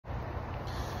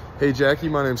Hey Jackie,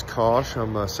 my name's Kosh.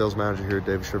 I'm a sales manager here at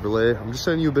Davis Chevrolet. I'm just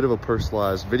sending you a bit of a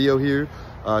personalized video here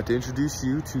to introduce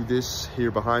you to this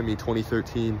here behind me,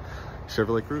 2013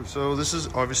 Chevrolet Cruze. So this is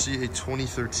obviously a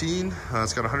 2013.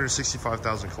 It's got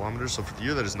 165,000 kilometers, so for the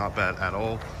year that is not bad at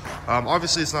all.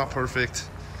 Obviously it's not perfect.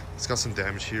 It's got some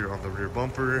damage here on the rear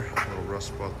bumper, a little rust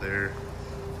spot there,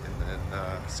 and then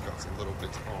it's got a little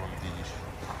bit on the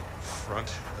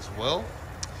front as well.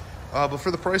 But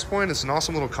for the price point, it's an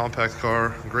awesome little compact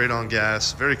car, great on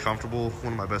gas, very comfortable.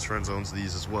 One of my best friends owns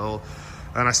these as well,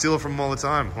 and I steal it from him all the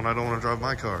time when I don't want to drive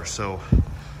my car. So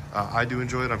I do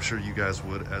enjoy it. I'm sure you guys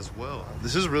would as well.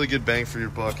 This is a really good bang for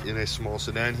your buck in a small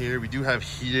sedan here. We do have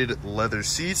heated leather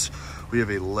seats. We have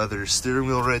a leather steering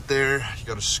wheel right there. You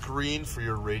got a screen for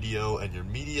your radio and your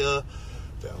media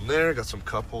down there. Got some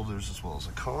cup holders as well as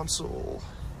a console.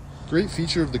 Great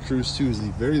feature of the Cruze too is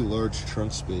the very large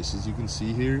trunk space. As you can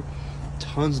see here,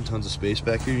 tons and tons of space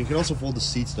back here. You can also fold the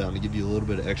seats down to give you a little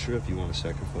bit of extra if you want to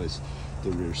sacrifice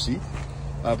the rear seat.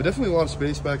 But definitely a lot of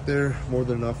space back there, more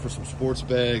than enough for some sports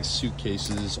bags,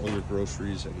 suitcases, all your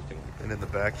groceries, anything like that. And in the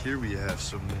back here, we have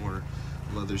some more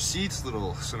leather seats,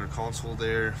 little center console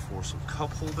there for some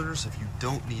cup holders. If you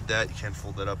don't need that, you can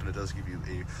fold that up, and it does give you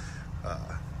a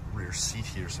rear seat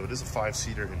here. So it is a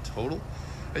 5-seater in total.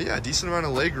 Yeah, a decent amount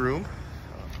of leg room.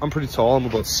 I'm pretty tall, I'm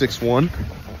about 6'1",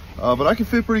 but I can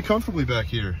fit pretty comfortably back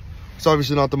here. It's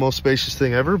obviously not the most spacious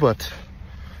thing ever, but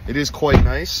it is quite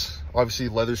nice. Obviously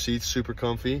leather seats, super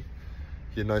comfy.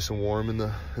 Get nice and warm in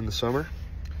the summer.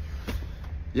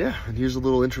 Yeah, and here's a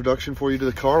little introduction for you to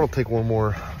the car. I'll take one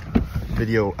more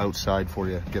video outside for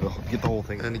you, get the whole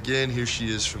thing. And again, here she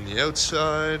is from the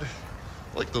outside.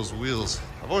 I like those wheels.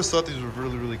 I've always thought these were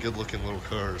really, really good looking little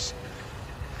cars.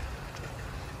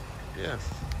 Yeah,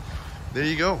 there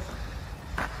you go.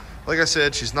 Like I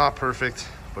said, she's not perfect,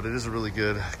 but it is a really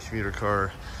good commuter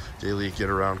car, daily get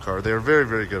around car. They are very,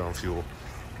 very good on fuel.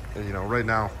 And you know, right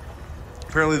now,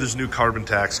 apparently there's new carbon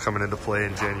tax coming into play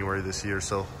in January this year,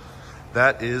 so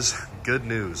that is good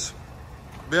news.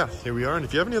 Yeah, here we are, and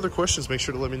if you have any other questions, make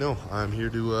sure to let me know. I'm here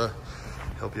to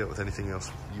help you out with anything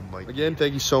else you might. Again,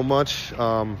 thank you so much.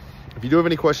 If you do have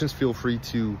any questions, feel free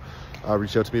to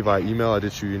reach out to me via email. I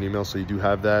did shoot you an email, so you do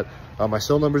have that. My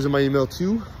cell number is in my email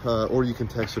too, or you can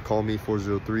text or call me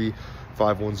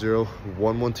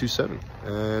 403-510-1127.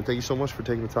 And thank you so much for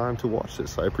taking the time to watch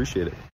this. I appreciate it.